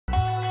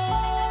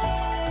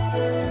Hi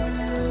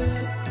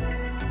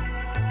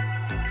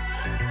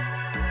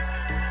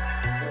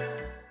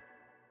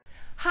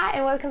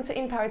and welcome to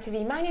InPower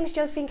TV. My name is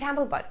Josefine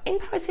Campbell, but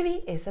InPower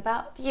TV is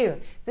about you.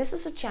 This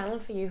is a channel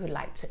for you who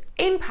like to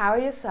empower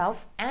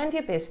yourself and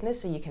your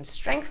business so you can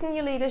strengthen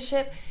your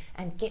leadership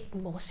and get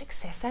more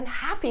success and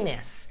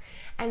happiness.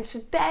 And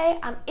today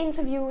I'm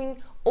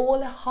interviewing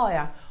Ole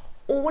Høyer.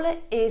 Ole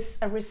is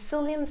a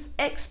resilience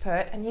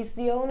expert and he's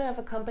the owner of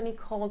a company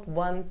called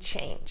One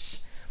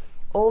Change.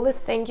 Ole,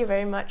 thank you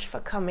very much for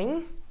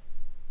coming.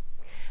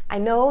 I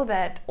know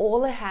that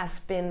Ole has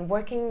been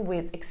working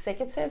with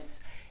executives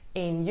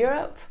in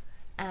Europe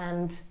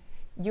and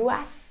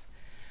US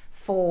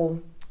for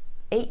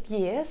 8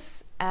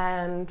 years,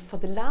 and for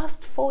the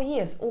last 4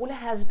 years Ole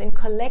has been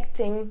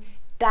collecting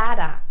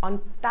data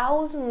on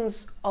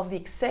thousands of the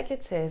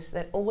executives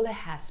that Ole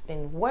has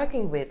been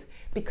working with,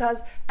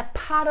 because a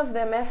part of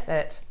their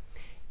method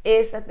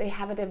is that they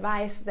have a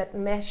device that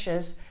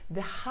measures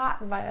the heart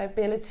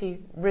variability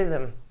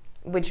rhythm,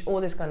 which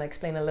Ole is going to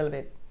explain a little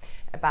bit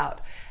about.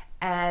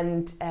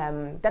 And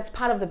that's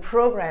part of the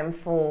program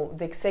for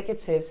the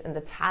executives and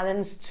the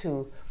talents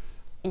to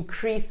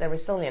increase their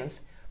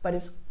resilience. But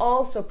it's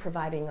also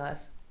providing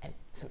us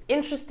some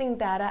interesting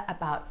data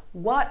about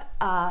what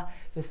are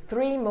the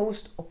 3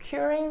 most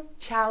occurring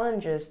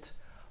challenges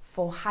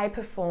for high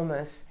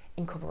performers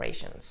in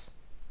corporations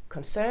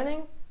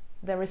concerning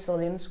their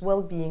resilience,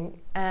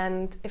 well-being,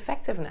 and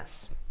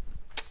effectiveness.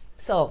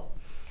 So,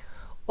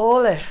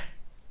 Ole,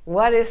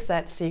 what is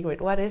that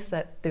secret? What is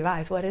that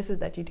device? What is it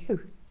that you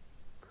do?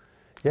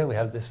 Yeah, we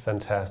have this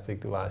fantastic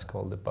device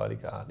called the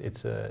Bodyguard.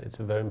 It's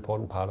a very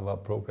important part of our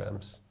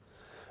programs.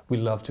 We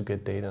love to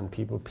get data on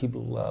people.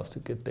 People love to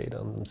get data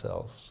on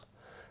themselves.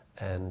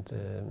 And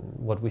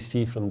what we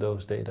see from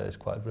those data is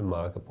quite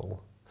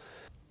remarkable.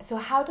 So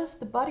how does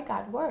the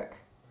Bodyguard work?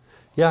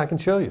 Yeah, I can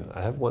show you.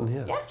 I have one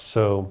here. Yeah.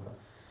 So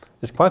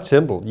it's quite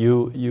simple.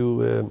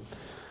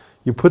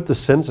 You put the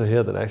sensor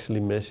here that actually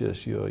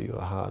measures your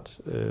heart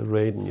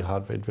rate and your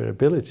heart rate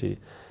variability.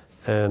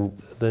 And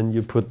then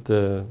you put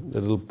the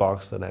little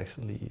box that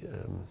actually,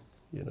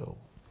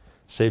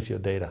 saves your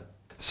data.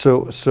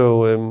 So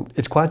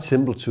it's quite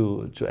simple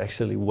to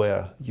actually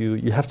wear.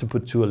 You have to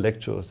put 2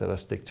 electrodes that are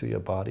stick to your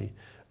body,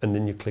 and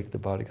then you click the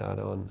Bodyguard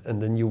on,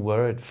 and then you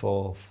wear it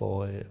for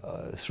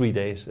 3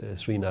 days,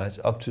 3 nights,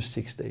 up to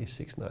 6 days,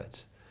 6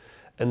 nights.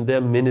 And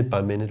there, minute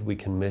by minute, we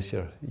can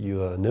measure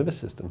your nervous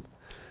system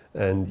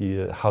and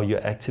how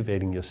you're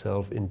activating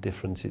yourself in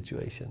different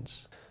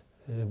situations.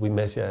 We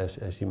measure,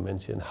 as you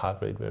mentioned,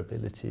 heart rate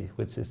variability,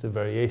 which is the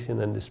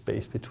variation and the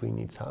space between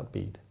each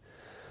heartbeat.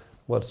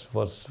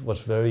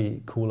 What's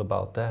very cool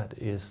about that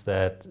is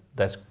that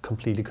that's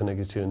completely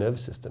connected to your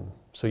nervous system.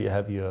 So you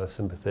have your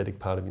sympathetic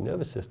part of your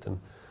nervous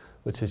system,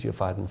 which is your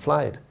fight and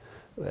flight,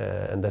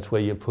 and that's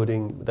where you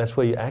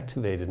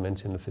activate it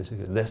mentally and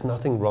physically. There's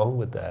nothing wrong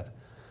with that,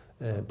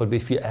 but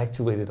if you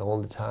activate it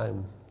all the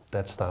time,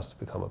 that starts to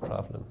become a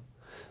problem.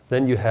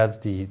 Then you have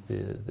the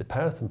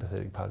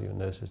parasympathetic part of your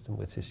nervous system,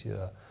 which is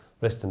your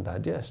rest and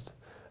digest,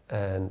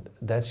 and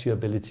that's your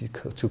ability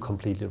to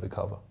completely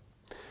recover.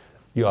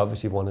 You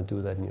obviously want to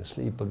do that in your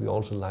sleep, but we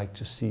also like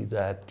to see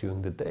that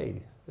during the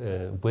day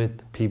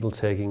with people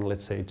taking,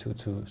 let's say, 2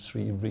 to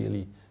 3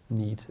 really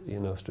neat,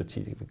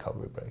 strategic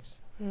recovery breaks.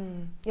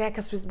 Yeah,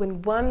 because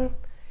when one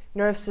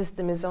nerve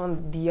system is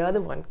on, the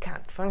other one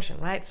can't function,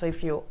 right? So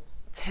if you're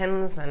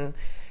tense and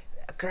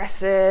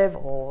aggressive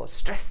or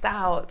stressed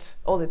out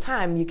all the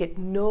time, you get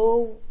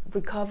no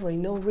recovery,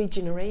 no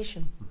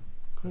regeneration.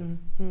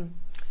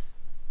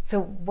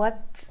 So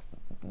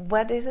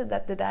what is it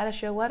that the data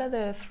show? What are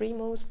the 3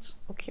 most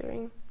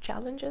occurring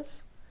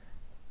challenges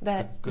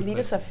that good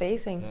leaders question. are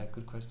facing? Yeah,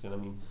 good question. I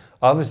mean,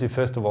 obviously,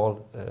 first of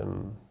all,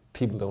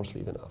 people don't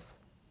sleep enough.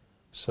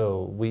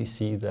 So we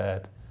see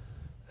that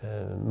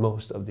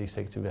most of the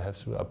executives we have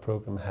through our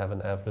program have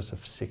an average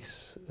of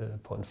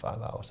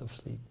 6.5 hours of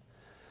sleep.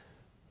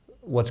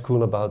 What's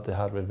cool about the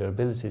heart rate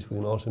variability is we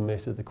can also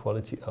measure the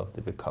quality of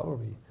the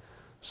recovery.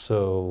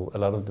 So a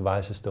lot of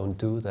devices don't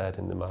do that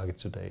in the market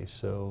today.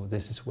 So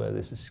this is where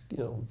this is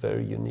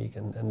very unique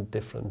and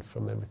different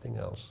from everything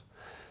else.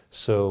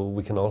 So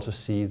we can also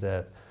see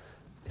that,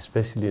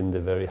 especially in the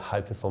very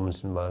high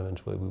performance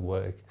environments where we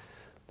work,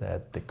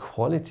 that the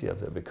quality of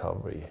the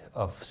recovery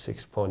of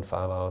 6.5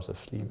 hours of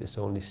sleep is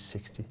only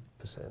 60%.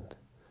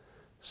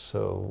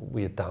 So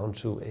we are down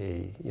to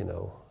a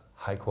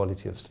high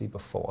quality of sleep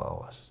of 4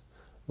 hours,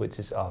 which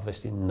is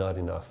obviously not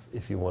enough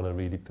if you want to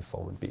really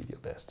perform and be your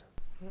best.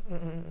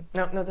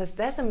 No,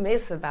 there's a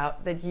myth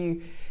about that.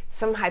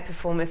 Some high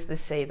performers, they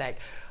say like,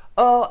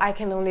 oh, I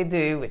can only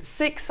do with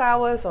 6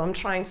 hours, or I'm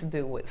trying to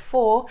do with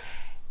 4,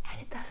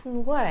 and it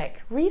doesn't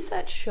work.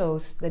 Research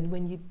shows that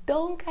when you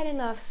don't get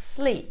enough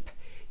sleep,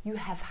 you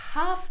have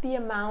half the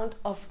amount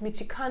of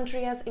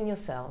mitochondria in your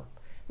cell.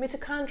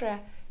 Mitochondria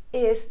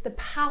is the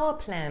power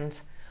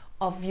plant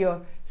of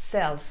your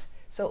cells.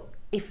 So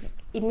if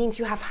it means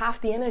you have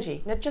half the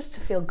energy, not just to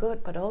feel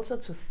good, but also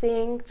to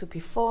think, to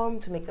perform,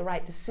 to make the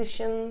right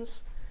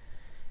decisions.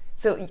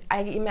 So I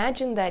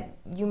imagine that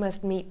you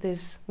must meet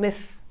this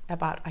myth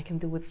about I can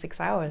do with 6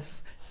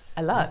 hours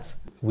a lot.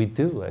 We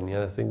do, and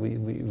I think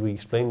we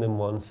explain them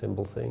one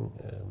simple thing,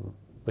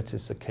 which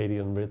is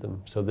circadian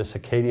rhythm. So the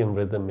circadian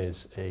rhythm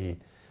is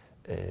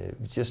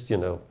just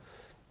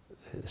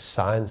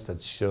science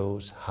that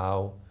shows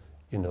how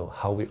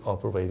we're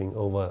operating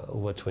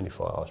over a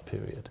 24 hours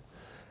period.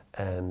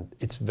 And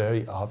it's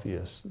very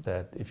obvious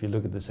that if you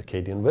look at the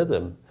circadian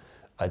rhythm,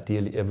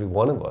 ideally every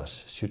one of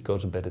us should go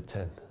to bed at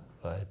 10,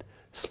 right?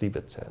 Sleep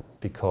at 10,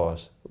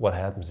 because what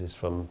happens is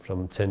from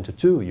 10 to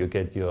 2 you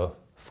get your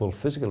full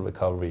physical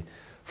recovery,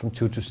 from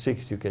 2 to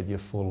 6 you get your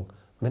full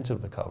mental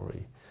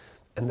recovery.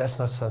 And that's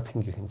not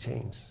something you can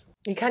change.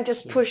 You can't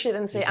just push it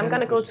and say, I'm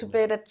going to go to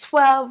bed at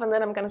 12 and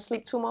then I'm going to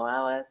sleep 2 more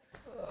hours.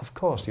 Of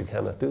course you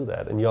cannot do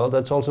that, and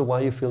that's also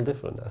why you feel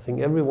different. I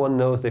think everyone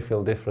knows they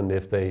feel different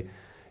if they,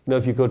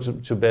 if you go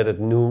to bed at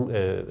noon,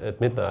 at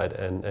midnight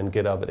and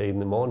get up at 8 in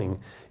the morning,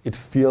 it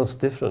feels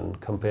different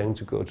comparing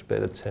to go to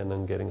bed at 10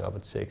 and getting up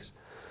at 6.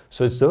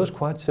 So it's those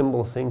quite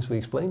simple things we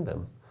explain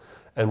them.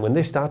 And when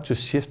they start to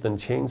shift and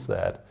change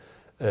that,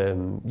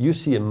 you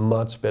see a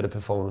much better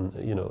performing,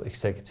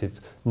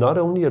 executive, not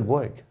only at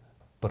work,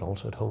 but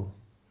also at home,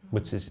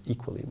 which is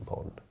equally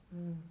important.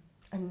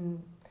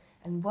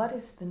 And what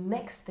is the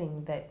next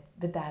thing that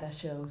the data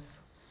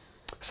shows?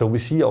 So we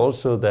see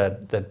also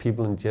that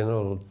people in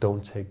general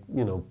don't take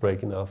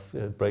breaks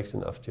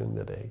enough during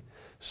the day.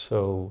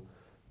 So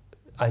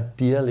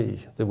ideally,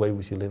 the way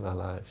we should live our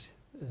lives,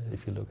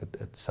 if you look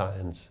at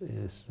science,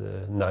 is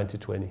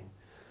 90-20.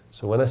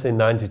 So when I say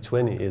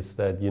 90-20, it's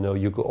that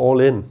you go all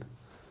in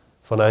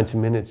for 90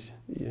 minutes.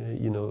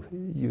 You're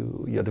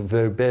the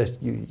very best.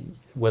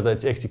 Whether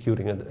it's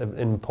executing an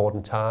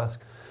important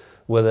task,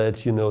 whether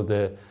it's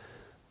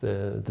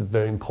the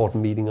very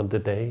important meeting of the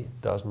day,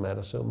 doesn't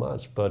matter so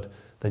much, but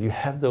that you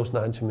have those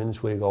 90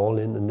 minutes where you go all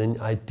in, and then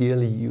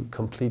ideally you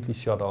completely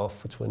shut off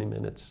for 20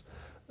 minutes,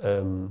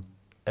 and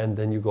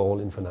then you go all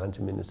in for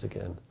 90 minutes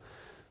again.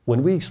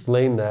 When we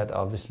explain that,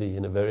 obviously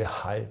in a very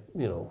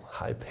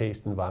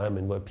high-paced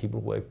environment where people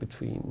work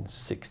between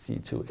 60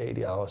 to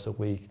 80 hours a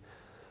week,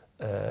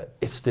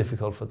 it's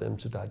difficult for them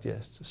to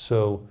digest.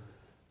 So,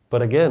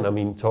 but again,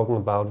 talking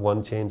about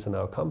one change in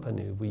our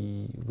company,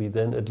 we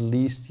then at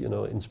least,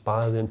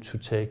 inspire them to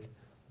take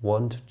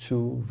 1 to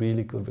 2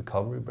 really good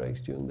recovery breaks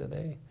during the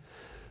day.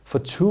 For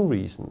 2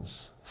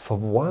 reasons. For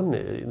one,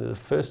 the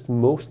first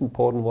most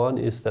important one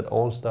is that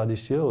all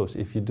studies shows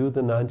if you do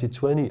the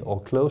 90-20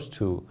 or close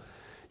to,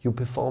 you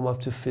perform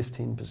up to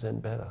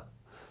 15% better.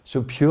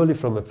 So purely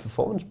from a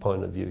performance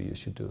point of view, you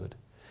should do it.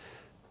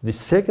 The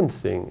second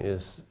thing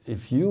is,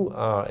 if you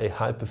are a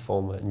high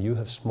performer and you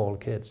have small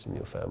kids in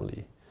your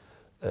family,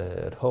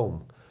 at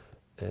home,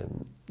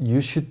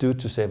 you should do it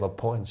to save up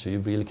points so you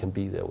really can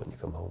be there when you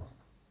come home.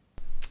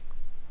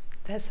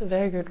 That's a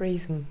very good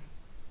reason.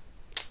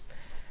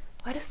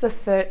 What is the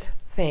third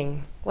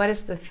thing? What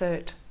is the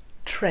third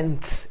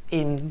trend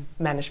in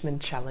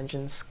management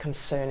challenges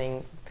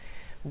concerning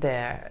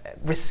their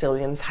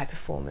resilience, high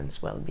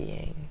performance,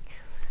 well-being?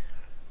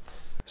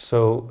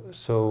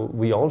 So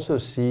we also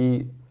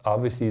see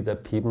obviously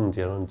that people in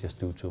general just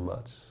do too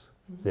much.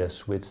 Mm-hmm. They're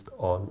switched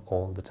on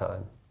all the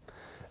time.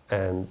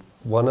 And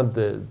one of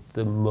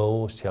the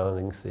most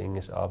challenging things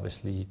is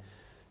obviously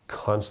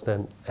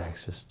constant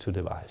access to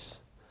device.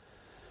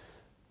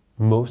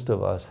 Most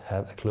of us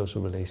have a closer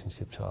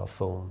relationship to our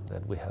phone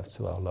than we have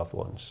to our loved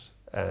ones,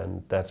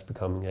 and that's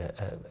becoming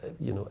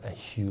a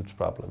huge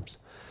problem.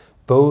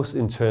 Both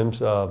in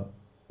terms of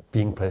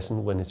being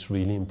present when it's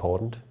really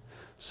important.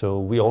 So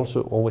we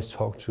also always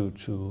talk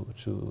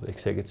to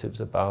executives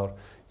about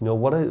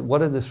what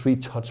are the 3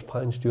 touch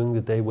points during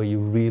the day where you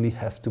really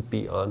have to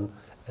be on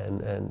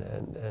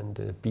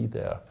and be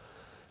there.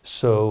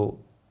 So,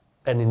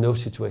 and in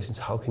those situations,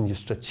 how can you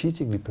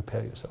strategically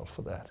prepare yourself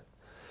for that?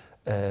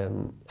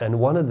 And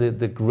one of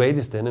the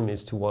greatest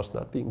enemies towards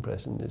not being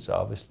present is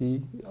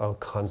obviously our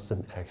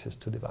constant access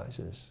to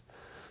devices.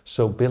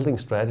 So building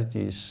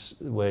strategies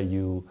where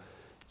you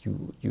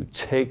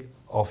take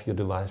off your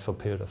device for a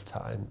period of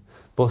time,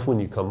 both when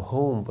you come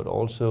home, but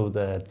also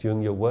that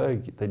during your work,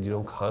 that you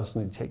don't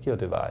constantly check your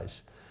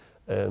device,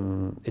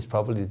 is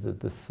probably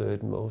the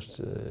third most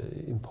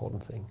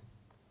important thing.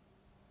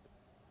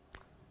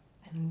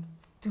 And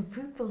do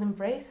people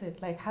embrace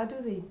it? Like, how do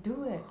they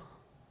do it?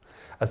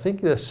 I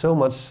think there's so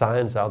much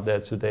science out there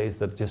today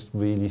that just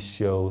really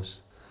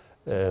shows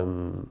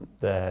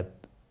that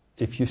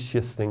if you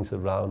shift things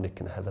around, it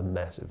can have a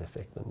massive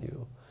effect on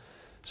you.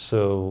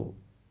 So,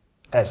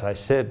 as I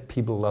said,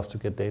 people love to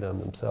get data on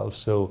themselves.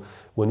 So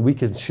when we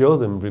can show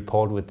them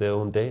report with their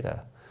own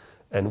data,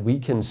 and we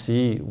can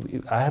see,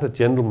 I had a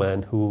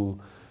gentleman who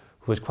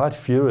was quite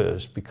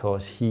furious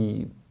because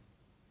he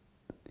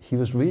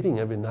was reading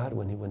every night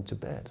when he went to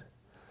bed.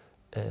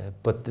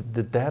 But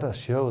the data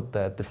showed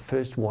that the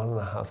first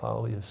 1.5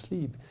 hours of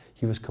sleep,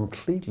 he was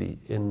completely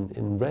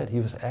in red.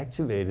 He was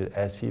activated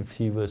as if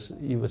he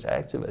was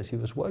active as he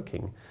was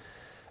working.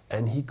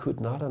 And he could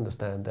not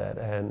understand that.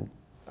 And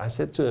I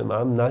said to him,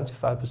 I'm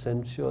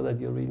 95% sure that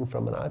you're reading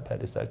from an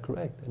iPad, is that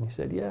correct? And he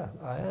said, yeah,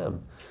 I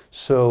am.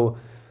 So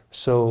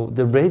So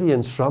the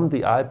radiance from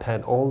the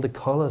iPad, all the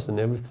colors and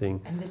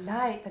everything. And the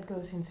light that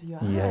goes into your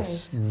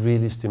yes, eyes.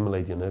 really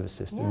stimulate your nervous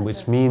system, Yeah,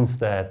 which means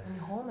that. And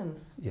your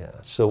hormones. Yeah.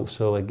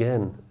 So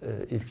again,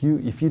 if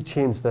you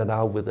change that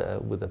out with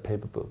a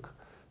paper book,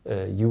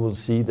 you will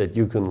see that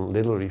you can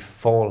literally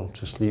fall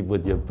to sleep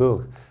with your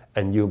book,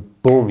 and you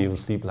will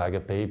sleep like a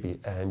baby,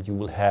 and you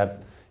will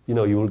have, you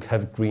will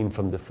have green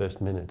from the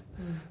first minute.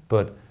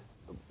 But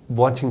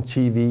watching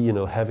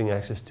TV, having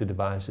access to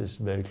devices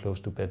very close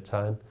to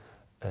bedtime,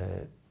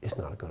 is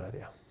not a good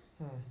idea.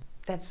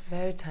 That's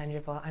very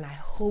tangible, and I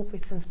hope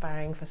it's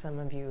inspiring for some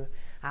of you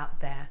out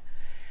there.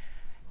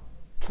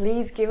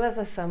 Please give us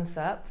a thumbs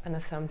up and a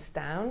thumbs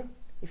down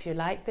if you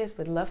like this.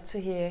 We'd love to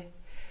hear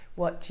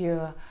what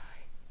your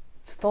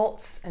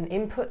thoughts and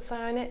inputs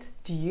are on it.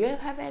 Do you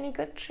have any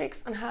good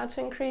tricks on how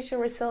to increase your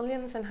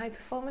resilience and high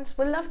performance?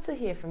 We'd love to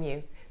hear from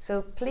you.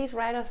 So please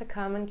write us a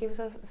comment, give us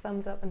a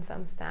thumbs up and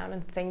thumbs down,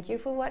 and thank you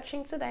for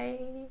watching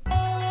today.